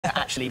to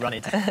actually run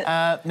it.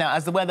 Now,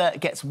 as the weather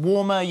gets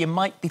warmer, you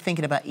might be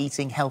thinking about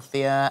eating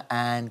healthier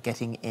and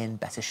getting in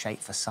better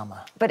shape for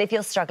summer. But if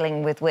you're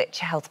struggling with which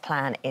health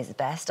plan is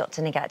best,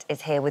 Dr. Nighat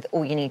is here with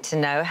all you need to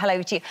know.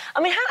 Hello to you.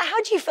 I mean,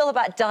 how do you feel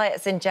about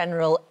diets in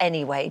general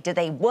anyway? Do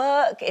they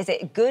work? Is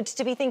it good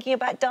to be thinking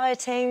about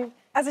dieting?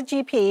 As a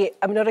GP,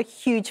 I'm not a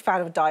huge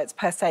fan of diets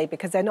per se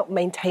because they're not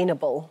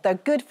maintainable. They're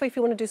good for if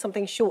you want to do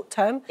something short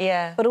term.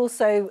 Yeah. But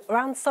also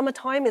around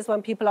summertime is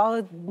when people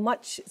are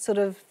much sort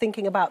of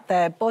thinking about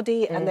their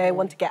body and they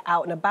want to get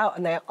out and about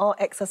and they are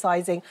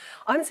exercising.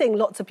 I'm seeing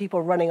lots of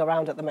people running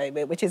around at the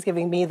moment, which is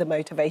giving me the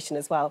motivation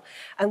as well.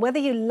 And whether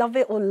you love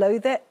it or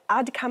loathe it,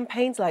 ad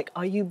campaigns like,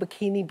 are you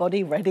bikini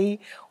body ready?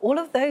 All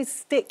of those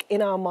stick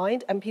in our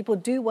mind and people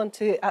do want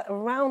to,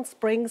 around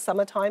spring,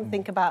 summertime,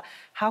 think about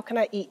how can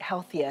I eat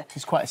healthier?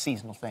 It's quite a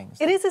seasonal thing.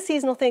 It is a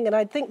seasonal thing, and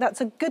I think that's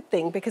a good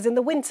thing because in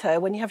the winter,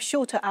 when you have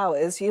shorter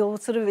hours,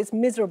 it's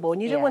miserable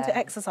and you don't want to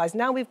exercise.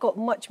 Now we've got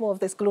much more of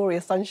this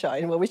glorious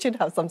sunshine, well, we should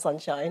have some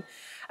sunshine.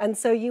 And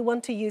so you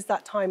want to use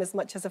that time as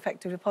much as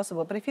effectively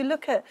possible. But if you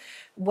look at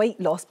weight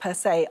loss per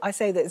se, I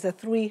say that it's a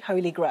three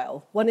holy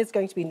grail. One is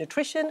going to be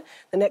nutrition,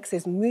 the next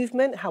is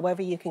movement,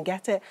 however you can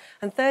get it,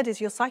 and third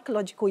is your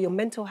psychological, your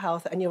mental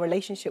health and your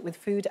relationship with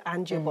food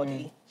and your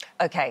body.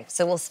 OK,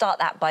 so we'll start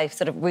that by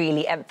sort of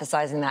really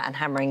emphasising that and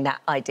hammering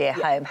that idea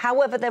home.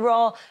 However, there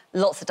are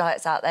lots of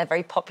diets out there,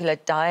 very popular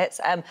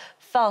diets.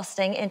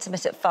 Fasting,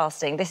 intermittent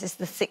fasting, this is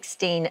the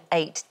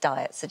 16-8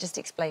 diet. So just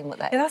explain what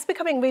that is. Yeah, that's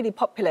becoming really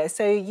popular.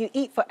 So you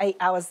eat for 8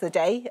 hours a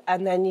day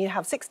and then you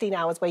have 16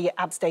 hours where you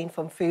abstain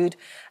from food.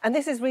 And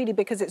this is really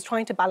because it's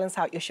trying to balance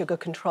out your sugar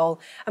control.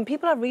 And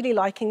people are really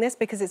liking this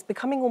because it's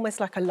becoming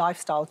almost like a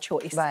lifestyle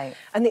choice. Right.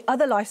 And the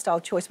other lifestyle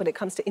choice when it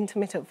comes to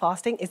intermittent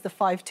fasting is the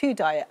 5-2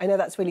 diet. I know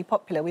that's really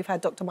popular. We've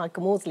had Dr.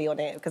 Michael Maudsley on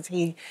it because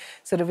he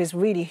sort of is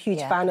really a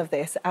huge fan of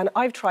this. And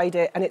I've tried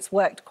it and it's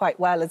worked quite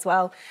well as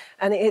well.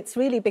 And it's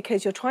really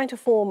because you're trying to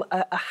form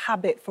a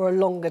habit for a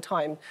longer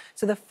time.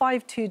 So the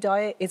 5-2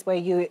 diet is where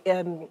you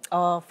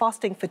are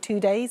fasting for 2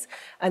 days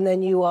and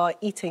then you are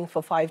eating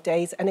for 5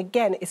 days. And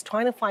again, it's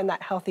trying to find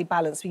that healthy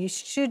balance. So you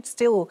should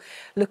still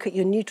look at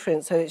your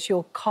nutrients. So it's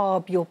your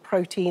carb, your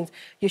proteins,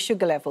 your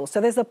sugar levels. So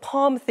there's a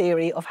palm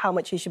theory of how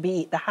much you should be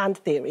eating, the hand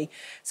theory.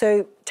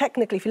 So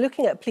technically, if you're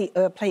looking at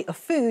a plate of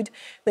food,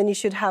 then you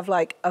should have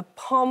like a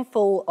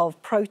palmful of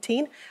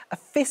protein, a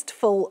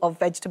fistful of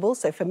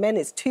vegetables. So for men,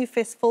 it's 2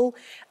 fistful,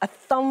 a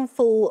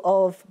thumbful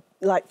of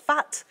like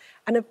fat,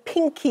 and a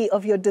pinky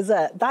of your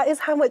dessert. That is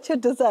how much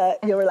of dessert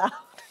you're allowed.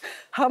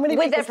 How many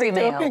with people every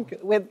stick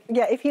to meal?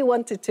 Yeah, if you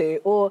wanted to.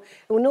 Or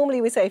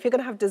normally we say if you're going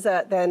to have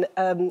dessert, then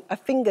a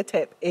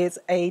fingertip is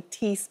a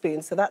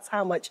teaspoon. So that's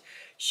how much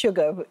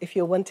sugar, if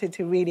you wanted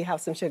to really have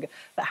some sugar.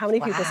 But how many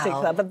people stick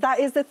to that? But that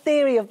is the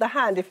theory of the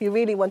hand, if you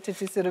really wanted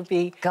to sort of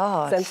be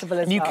sensible as well.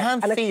 And you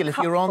can feel, if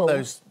you're on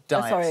those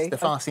diets, the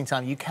fasting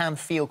time, you can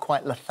feel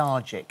quite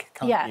lethargic,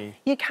 can't you? Yeah,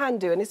 you can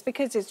do, and it's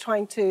because it's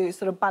trying to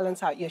sort of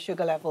balance out your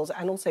sugar levels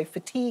and also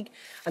fatigue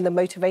and the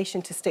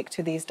motivation to stick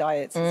to these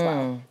diets as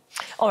well.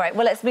 All right,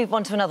 well, let's move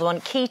on to another one.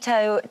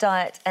 Keto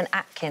diet and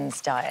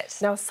Atkins diet.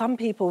 Now, some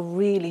people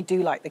really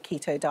do like the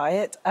keto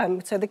diet.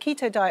 So the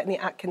keto diet and the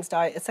Atkins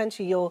diet,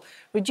 essentially you're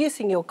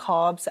reducing your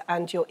carbs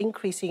and you're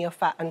increasing your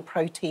fat and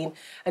protein.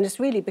 And it's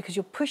really because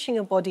you're pushing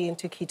your body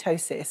into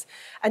ketosis.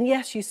 And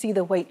yes, you see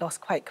the weight loss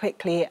quite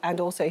quickly. And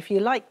also, if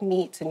you like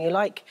meat and you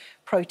like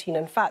protein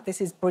and fat,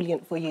 this is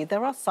brilliant for you.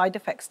 There are side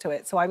effects to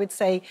it. So I would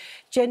say,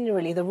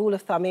 generally, the rule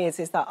of thumb is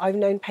that I've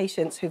known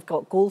patients who've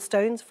got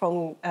gallstones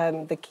from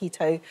the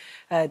keto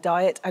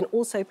diet and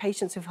also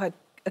patients who've had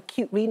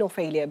acute renal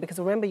failure, because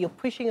remember, you're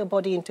pushing your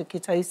body into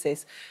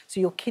ketosis, so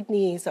your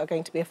kidneys are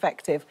going to be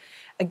effective.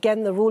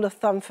 Again, the rule of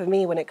thumb for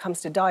me when it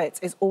comes to diets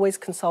is always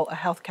consult a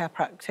healthcare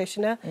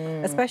practitioner,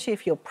 especially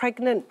if you're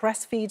pregnant,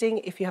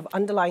 breastfeeding, if you have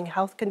underlying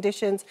health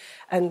conditions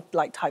and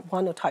like type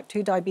 1 or type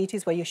 2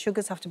 diabetes where your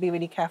sugars have to be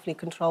really carefully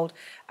controlled,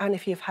 and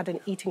if you've had an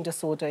eating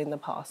disorder in the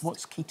past.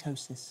 What's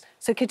ketosis?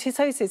 So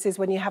ketosis is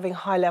when you're having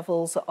high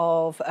levels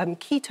of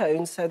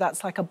ketones, so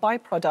that's like a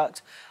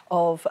byproduct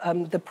of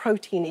the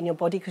protein in your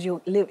body because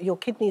your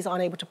kidneys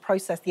aren't able to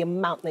process the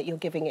amount that you're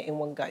giving it in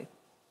one go.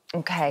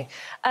 OK.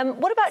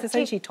 What about... It's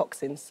essentially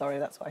toxins, sorry,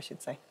 that's what I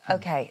should say.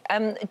 OK.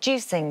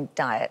 Juicing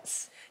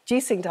diets.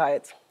 Juicing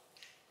diets.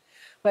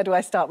 Where do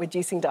I start with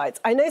juicing diets?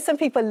 I know some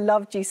people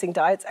love juicing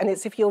diets, and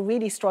it's if you're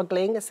really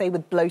struggling, say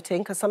with bloating,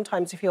 because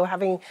sometimes if you're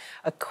having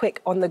a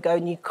quick on the go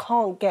and you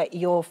can't get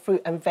your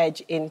fruit and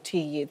veg into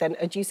you, then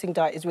a juicing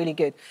diet is really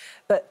good.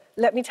 But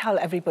let me tell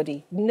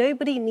everybody,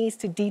 nobody needs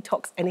to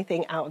detox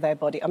anything out of their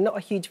body. I'm not a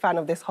huge fan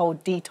of this whole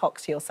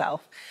detox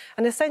yourself.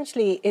 And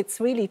essentially,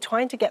 it's really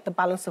trying to get the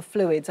balance of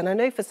fluids. And I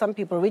know for some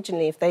people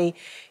originally, if they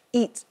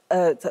eat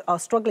are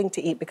struggling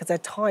to eat because their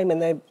time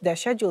and their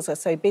schedules are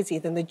so busy,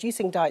 then the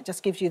juicing diet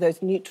just gives you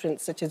those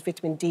nutrients such as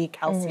vitamin D,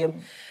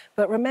 calcium.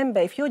 But remember,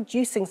 if you're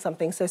juicing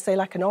something, so say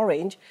like an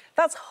orange,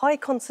 that's high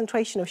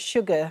concentration of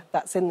sugar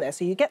that's in there.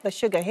 So you get the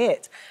sugar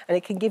hit and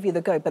it can give you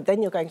the go, but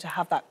then you're going to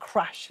have that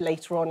crash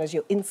later on as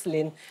your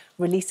insulin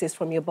releases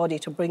from your body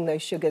to bring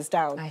those sugars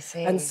down. I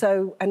see.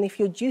 And if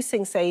you're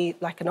juicing, say,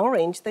 like an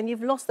orange, then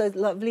you've lost those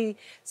lovely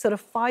sort of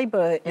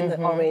fibre in the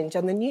orange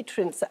and the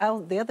nutrients,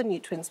 the other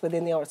nutrients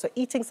within the orange. So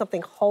eating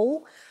something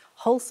whole,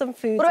 wholesome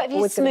food. What about if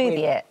you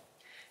smoothie it?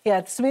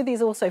 Yeah,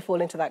 smoothies also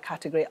fall into that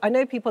category. I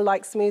know people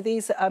like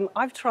smoothies.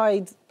 I've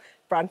tried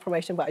brand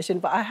promotion, but I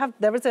shouldn't. But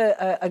there is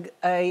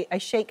a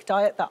shake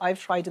diet that I've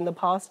tried in the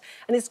past,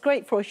 and it's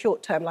great for a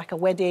short term, like a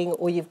wedding,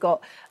 or you've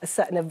got a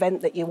certain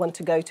event that you want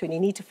to go to and you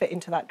need to fit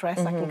into that dress.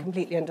 I can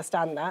completely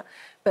understand that,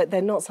 but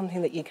they're not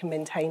something that you can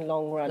maintain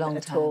long run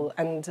at all.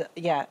 And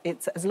yeah,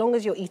 it's as long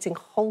as you're eating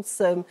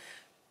wholesome,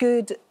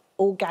 good,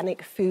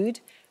 organic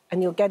food,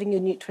 and you're getting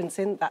your nutrients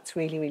in, that's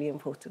really, really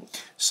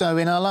important. So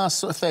in our last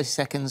sort of 30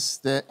 seconds,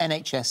 the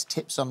NHS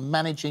tips on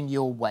managing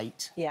your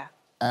weight. Yeah.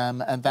 And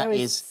that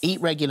is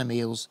eat regular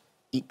meals,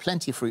 eat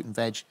plenty of fruit and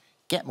veg,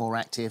 get more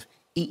active,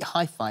 eat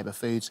high-fibre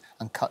foods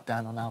and cut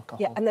down on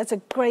alcohol. Yeah, and there's a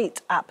great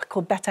app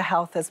called Better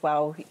Health as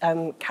well,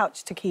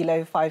 Couch to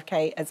Kilo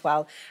 5K as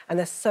well. And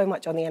there's so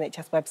much on the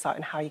NHS website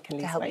on how you can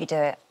lose weight. To help you do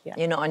it. Yeah.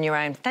 You're not on your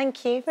own.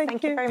 Thank you.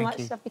 Thank you very much.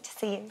 you. Lovely to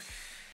see you.